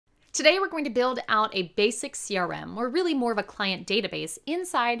Today we're going to build out a basic CRM, or really more of a client database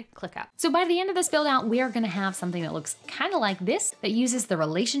inside ClickUp. So by the end of this build out, we are going to have something that looks kind of like this, that uses the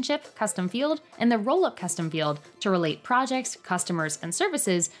relationship custom field and the Rollup custom field to relate projects, customers, and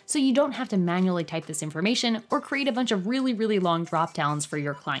services, so you don't have to manually type this information or create a bunch of really long drop downs for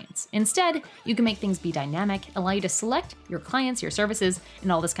your clients. Instead, you can make things be dynamic, allow you to select your clients, your services,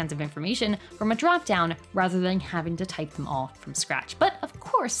 and all this kinds of information from a drop down rather than having to type them all from scratch. But of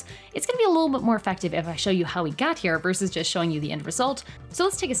course, it's going to be a little bit more effective if I show you how we got here versus just showing you the end result. So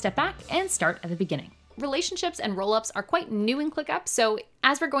let's take a step back and start at the beginning. Relationships and rollups are quite new in ClickUp, so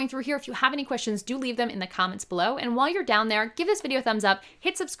as we're going through here, if you have any questions, do leave them in the comments below. And while you're down there, give this video a thumbs up,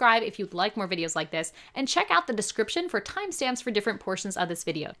 hit subscribe if you'd like more videos like this, and check out the description for timestamps for different portions of this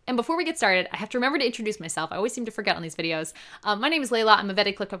video. And before we get started, I have to remember to introduce myself. I always seem to forget on these videos. My name is Layla. I'm a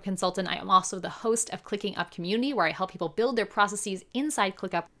vetted ClickUp consultant. I am also the host of ClickUp Community, where I help people build their processes inside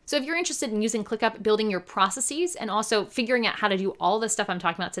ClickUp. So if you're interested in using ClickUp, building your processes, and also figuring out how to do all the stuff I'm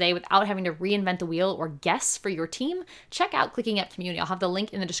talking about today without having to reinvent the wheel or guess for your team, check out ClickUp Community. I'll have the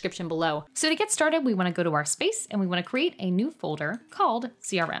link in the description below. So to get started, we want to go to our space and we want to create a new folder called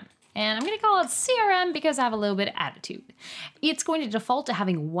CRM. And I'm going to call it CRM because I have a little bit of attitude. It's going to default to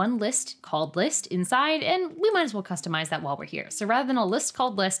having one list called list inside, and we might as well customize that while we're here. So rather than a list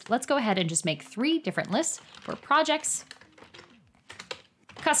called list, let's go ahead and just make 3 different lists for projects,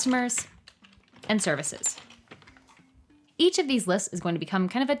 customers, and services. Each of these lists is going to become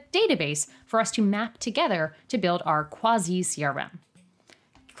kind of a database for us to map together to build our quasi CRM.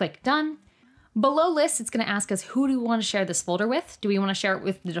 Click done. Below lists, it's going to ask us, who do we want to share this folder with? Do we want to share it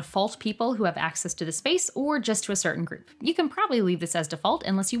with the default people who have access to the space, or just to a certain group? You can probably leave this as default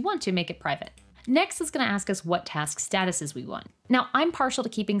unless you want to make it private. Next, it's going to ask us what task statuses we want. Now, I'm partial to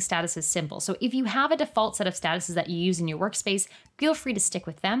keeping statuses simple, so if you have a default set of statuses that you use in your workspace, feel free to stick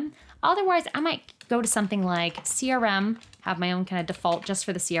with them. Otherwise, I might go to something like CRM, have my own kind of default just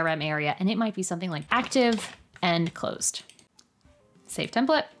for the CRM area, and it might be something like active and closed. Save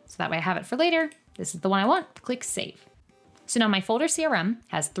template, so that way I have it for later. This is the one I want, click save. So now my folder CRM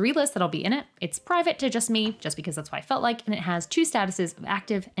has 3 lists that'll be in it. It's private to just me, just because that's what I felt like, and it has 2 statuses of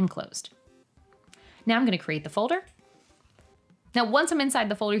active and closed. Now I'm going to create the folder. Now, once I'm inside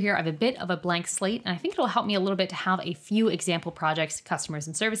the folder here, I have a bit of a blank slate, and I think it'll help me a little bit to have a few example projects, customers,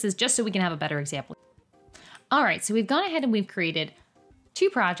 and services, just so we can have a better example. All right, so we've gone ahead and we've created 2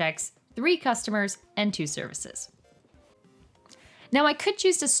 projects, 3 customers, and 2 services. Now, I could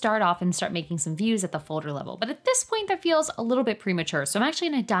choose to start off and start making some views at the folder level, but at this point that feels a little bit premature, so I'm actually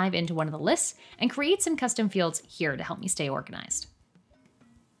going to dive into one of the lists and create some custom fields here to help me stay organized.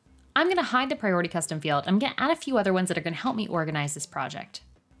 I'm going to hide the priority custom field. I'm going to add a few other ones that are going to help me organize this project.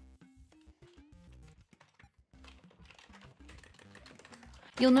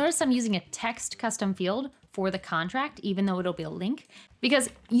 You'll notice I'm using a text custom field for the contract, even though it'll be a link, because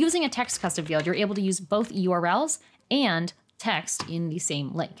using a text custom field, you're able to use both URLs and text in the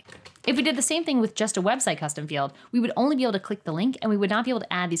same link. If we did the same thing with just a website custom field, we would only be able to click the link and we would not be able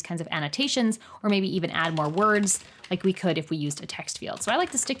to add these kinds of annotations or maybe even add more words like we could if we used a text field. So I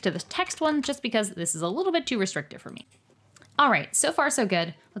like to stick to the text one just because this is a little bit too restrictive for me. All right, so far so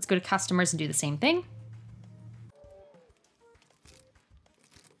good. Let's go to customers and do the same thing.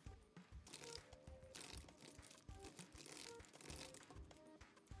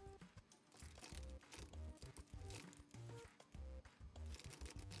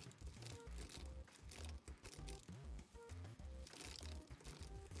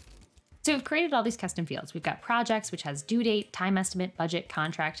 So we've created all these custom fields. We've got projects, which has due date, time estimate, budget,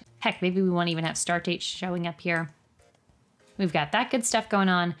 contract. Heck, maybe we want to even have start date showing up here. We've got that good stuff going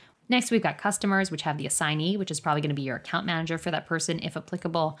on. Next, we've got customers, which have the assignee, which is probably going to be your account manager for that person, if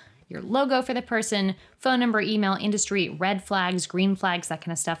applicable, your logo for the person, phone number, email, industry, red flags, green flags, that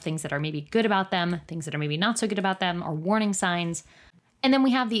kind of stuff, things that are maybe good about them, things that are maybe not so good about them, or warning signs. And then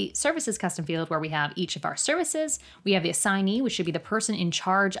we have the services custom field where we have each of our services. We have the assignee, which should be the person in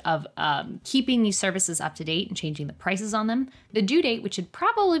charge of keeping these services up to date and changing the prices on them. The due date, which should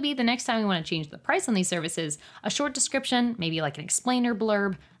probably be the next time we want to change the price on these services. A short description, maybe like an explainer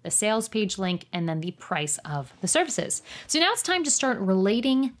blurb, the sales page link, and then the price of the services. So now it's time to start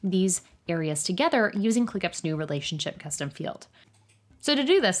relating these areas together using ClickUp's new relationship custom field. So to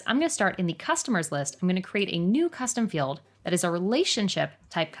do this, I'm going to start in the customers list. I'm going to create a new custom field that is a relationship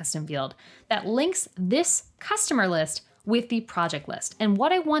type custom field that links this customer list with the project list. And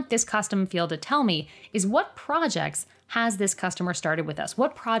what I want this custom field to tell me is what projects has this customer started with us?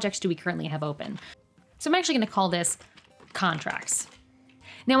 What projects do we currently have open? So I'm actually going to call this contracts.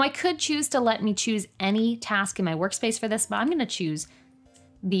 Now I could choose to let me choose any task in my workspace for this, but I'm going to choose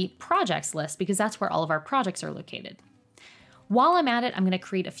the projects list because that's where all of our projects are located. While I'm at it, I'm going to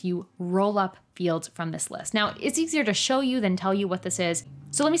create a few roll-up fields from this list. Now, it's easier to show you than tell you what this is.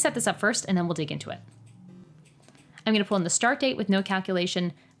 So let me set this up first and then we'll dig into it. I'm going to pull in the start date with no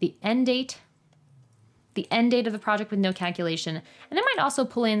calculation, the end date of the project with no calculation, and I might also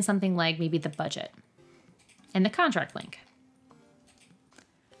pull in something like maybe the budget and the contract link.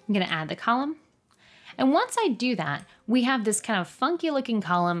 I'm going to add the column. And once I do that, we have this kind of funky looking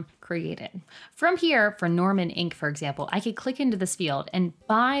column created. From here, for Norman Inc., for example, I could click into this field and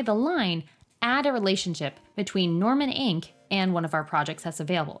by the line, add a relationship between Norman Inc. and one of our projects that's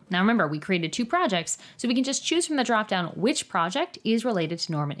available. Now remember, we created 2 projects, so we can just choose from the dropdown which project is related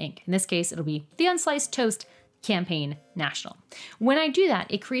to Norman Inc. In this case, it'll be the Unsliced Toast Campaign National. When I do that,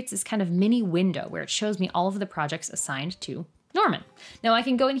 it creates this kind of mini window where it shows me all of the projects assigned to Norman. Now I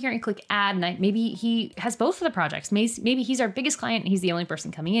can go in here and click add, and maybe he has both of the projects. Maybe he's our biggest client and he's the only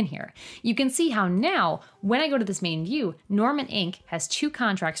person coming in here. You can see how now, when I go to this main view, Norman Inc. has 2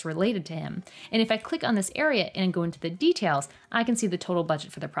 contracts related to him. And if I click on this area and go into the details, I can see the total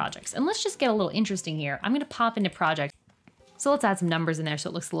budget for the projects. And let's just get a little interesting here. I'm going to pop into projects. So let's add some numbers in there so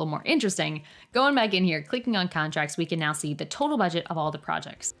it looks a little more interesting. Going back in here, clicking on contracts, we can now see the total budget of all the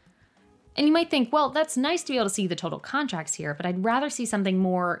projects. And you might think, well, that's nice to be able to see the total contracts here, but I'd rather see something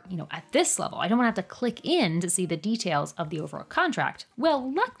more, at this level. I don't want to have to click in to see the details of the overall contract.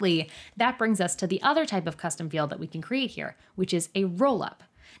 Well, luckily, that brings us to the other type of custom field that we can create here, which is a roll-up.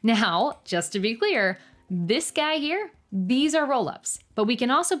 Now, just to be clear, this guy here, these are roll-ups, but we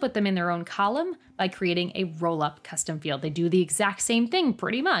can also put them in their own column by creating a roll-up custom field. They do the exact same thing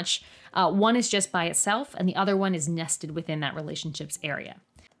pretty much. One is just by itself and the other one is nested within that relationships area.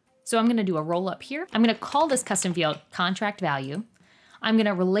 So I'm going to do a roll up here. I'm going to call this custom field contract value. I'm going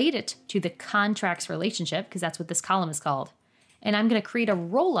to relate it to the contracts relationship because that's what this column is called. And I'm going to create a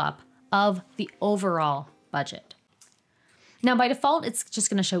roll up of the overall budget. Now by default, it's just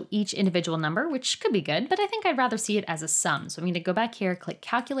going to show each individual number, which could be good, but I think I'd rather see it as a sum. So I'm going to go back here, click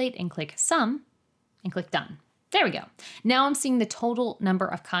calculate and click sum and click done. There we go. Now I'm seeing the total number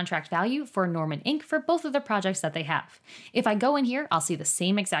of contract value for Norman Inc. for both of the projects that they have. If I go in here, I'll see the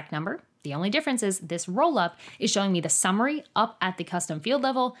same exact number. The only difference is this roll-up is showing me the summary up at the custom field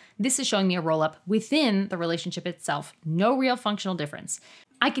level. This is showing me a roll-up within the relationship itself. No real functional difference.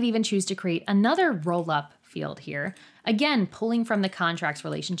 I could even choose to create another roll-up field here, again, pulling from the contracts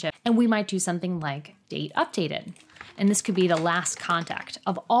relationship, and we might do something like date updated. And this could be the last contact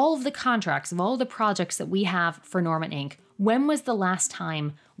of all of the contracts, of all of the projects that we have for Norman Inc. When was the last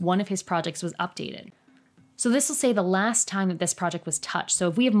time one of his projects was updated? So this will say the last time that this project was touched. So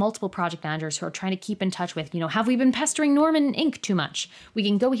if we have multiple project managers who are trying to keep in touch with, have we been pestering Norman Inc. too much? We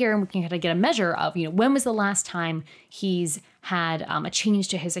can go here and we can kind of get a measure of, when was the last time he's had a change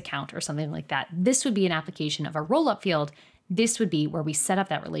to his account or something like that. This would be an application of a roll-up field. This would be where we set up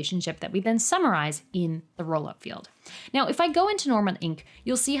that relationship that we then summarize in the roll-up field. Now, if I go into Norman Inc.,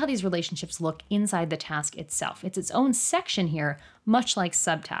 you'll see how these relationships look inside the task itself. It's its own section here, much like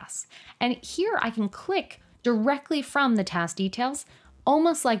subtasks. And here I can click directly from the task details,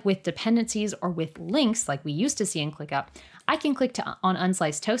 almost like with dependencies or with links like we used to see in ClickUp. I can click on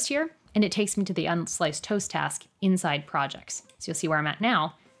Unsliced Toast here, and it takes me to the Unsliced Toast task inside projects. So you'll see where I'm at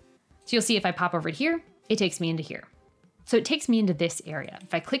now. So you'll see if I pop over here, it takes me into here. So it takes me into this area.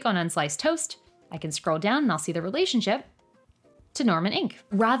 If I click on Unsliced Toast, I can scroll down and I'll see the relationship to Norman Inc.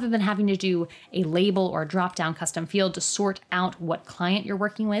 Rather than having to do a label or a drop-down custom field to sort out what client you're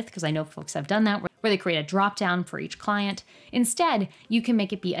working with, because I know folks have done that, where they create a drop-down for each client. Instead, you can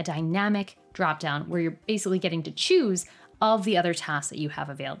make it be a dynamic drop-down where you're basically getting to choose of the other tasks that you have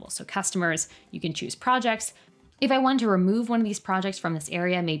available. So customers, you can choose projects. If I wanted to remove one of these projects from this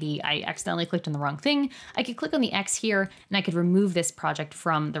area, maybe I accidentally clicked on the wrong thing, I could click on the X here and I could remove this project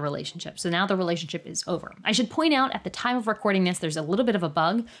from the relationship. So now the relationship is over. I should point out at the time of recording this, there's a little bit of a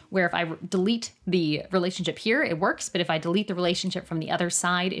bug where if I delete the relationship here, it works. But if I delete the relationship from the other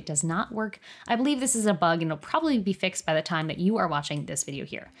side, it does not work. I believe this is a bug and it'll probably be fixed by the time that you are watching this video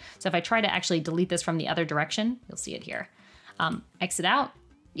here. So if I try to actually delete this from the other direction, you'll see it here. Exit out.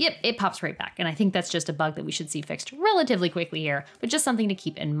 Yep, it pops right back. And I think that's just a bug that we should see fixed relatively quickly here, but just something to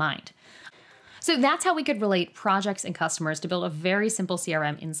keep in mind. So that's how we could relate projects and customers to build a very simple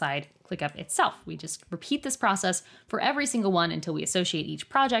CRM inside ClickUp itself. We just repeat this process for every single one until we associate each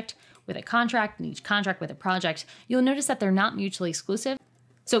project with a contract and each contract with a project. You'll notice that they're not mutually exclusive.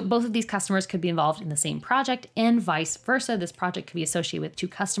 So both of these customers could be involved in the same project and vice versa. This project could be associated with 2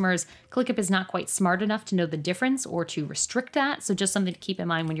 customers. ClickUp is not quite smart enough to know the difference or to restrict that. So just something to keep in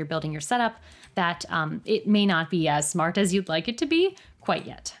mind when you're building your setup, that it may not be as smart as you'd like it to be quite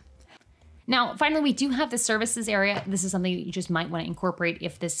yet. Now, finally, we do have the services area. This is something that you just might want to incorporate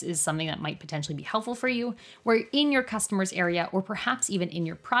if this is something that might potentially be helpful for you, where in your customers area, or perhaps even in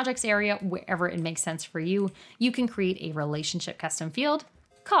your projects area, wherever it makes sense for you, you can create a relationship custom field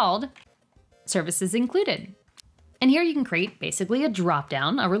called Services Included. And here you can create basically a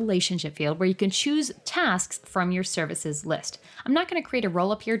dropdown, a relationship field where you can choose tasks from your services list. I'm not going to create a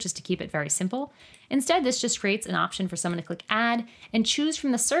roll-up here just to keep it very simple. Instead, this just creates an option for someone to click add and choose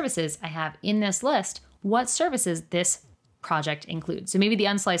from the services I have in this list what services this project includes. So maybe the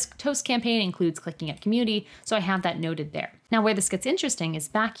Unsliced Toast campaign includes ClickUp Community, so I have that noted there. Now where this gets interesting is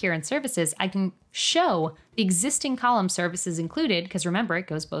back here in services, I can show the existing column services included, because remember, it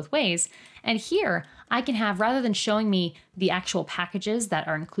goes both ways. And here I can have, rather than showing me the actual packages that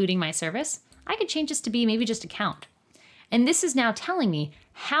are including my service, I could change this to be maybe just a count. And this is now telling me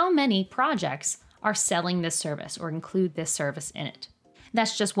how many projects are selling this service or include this service in it.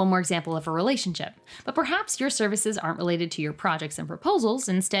 That's just one more example of a relationship. But perhaps your services aren't related to your projects and proposals.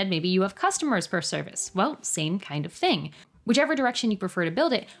 Instead, maybe you have customers per service. Well, same kind of thing. Whichever direction you prefer to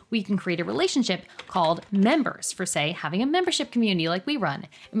build it, we can create a relationship called members for, say, having a membership community like we run.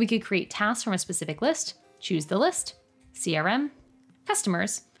 And we could create tasks from a specific list, choose the list, CRM,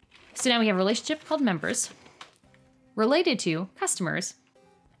 customers. So now we have a relationship called members related to customers.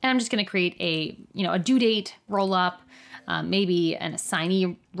 And I'm just going to create a due date roll-up, maybe an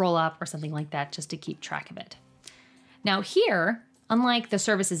assignee roll-up or something like that, just to keep track of it. Now here, unlike the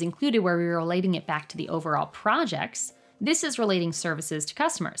services included where we were relating it back to the overall projects, this is relating services to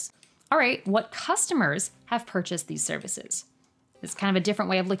customers. All right, what customers have purchased these services? It's kind of a different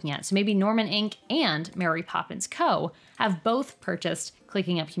way of looking at it. So maybe Norman Inc. and Mary Poppins Co. have both purchased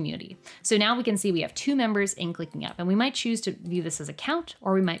ClickUp Community. So now we can see we have 2 members in ClickUp, and we might choose to view this as a count,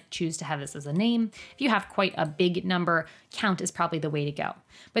 or we might choose to have this as a name. If you have quite a big number, count is probably the way to go.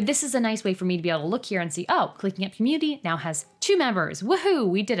 But this is a nice way for me to be able to look here and see, oh, ClickUp Community now has 2 members. Woohoo,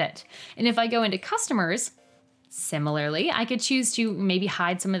 we did it. And if I go into customers, similarly, I could choose to maybe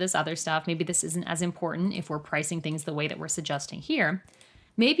hide some of this other stuff. Maybe this isn't as important if we're pricing things the way that we're suggesting here.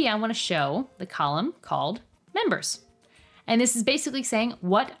 Maybe I want to show the column called members. And this is basically saying,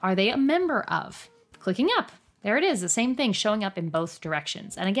 what are they a member of? ClickUp. There it is, the same thing showing up in both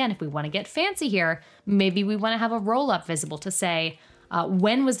directions. And again, if we want to get fancy here, maybe we want to have a roll-up visible to say,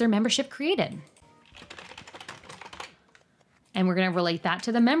 when was their membership created? And we're going to relate that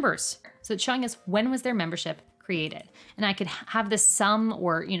to the members. So it's showing us when was their membership created. And I could have this sum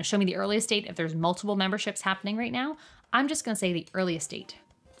or show me the earliest date if there's multiple memberships happening right now. I'm just going to say the earliest date.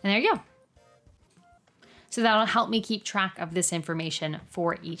 And there you go. So that'll help me keep track of this information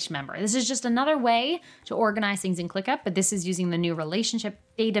for each member. This is just another way to organize things in ClickUp, but this is using the new relationship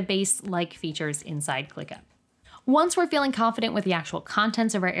database-like features inside ClickUp. Once we're feeling confident with the actual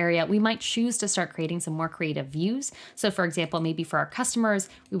contents of our area, we might choose to start creating some more creative views. So for example, maybe for our customers,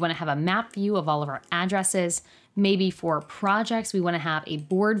 we want to have a map view of all of our addresses. Maybe for projects, we want to have a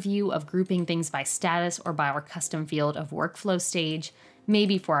board view of grouping things by status or by our custom field of workflow stage.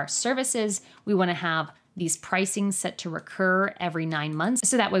 Maybe for our services, we want to have these pricing set to recur every 9 months.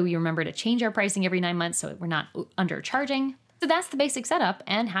 So that way we remember to change our pricing every 9 months so we're not undercharging. So that's the basic setup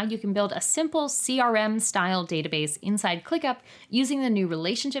and how you can build a simple CRM style database inside ClickUp using the new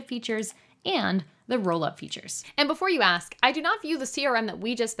relationship features and the roll-up features. And before you ask, I do not view the CRM that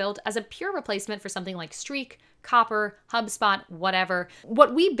we just built as a pure replacement for something like Streak, Copper, HubSpot, whatever.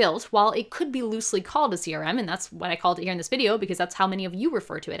 What we built, while it could be loosely called a CRM, and that's what I called it here in this video because that's how many of you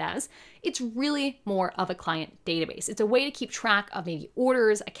refer to it as, it's really more of a client database. It's a way to keep track of maybe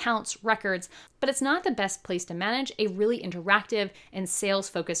orders, accounts, records, but it's not the best place to manage a really interactive and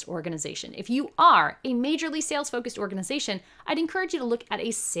sales-focused organization. If you are a majorly sales-focused organization, I'd encourage you to look at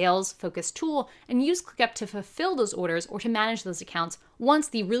a sales-focused tool and use ClickUp to fulfill those orders or to manage those accounts once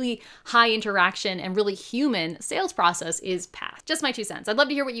the really high interaction and really human sales process is past. Just my 2 cents. I'd love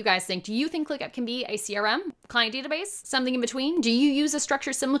to hear what you guys think. Do you think ClickUp can be a CRM, client database, something in between? Do you use a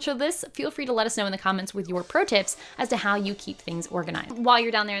structure similar to this? Feel free to let us know in the comments with your pro tips as to how you keep things organized. While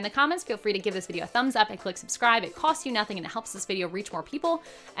you're down there in the comments, feel free to give this video a thumbs up and click subscribe. It costs you nothing and it helps this video reach more people.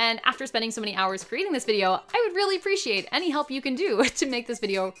 And after spending so many hours creating this video, I would really appreciate any help you can do to make this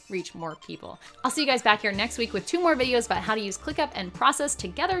video reach more people. I'll see you guys back here next week with 2 more videos about how to use ClickUp and Process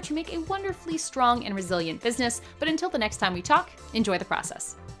together to make a wonderfully strong and resilient business. But until the next time we talk, enjoy the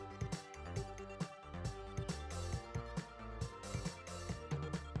process.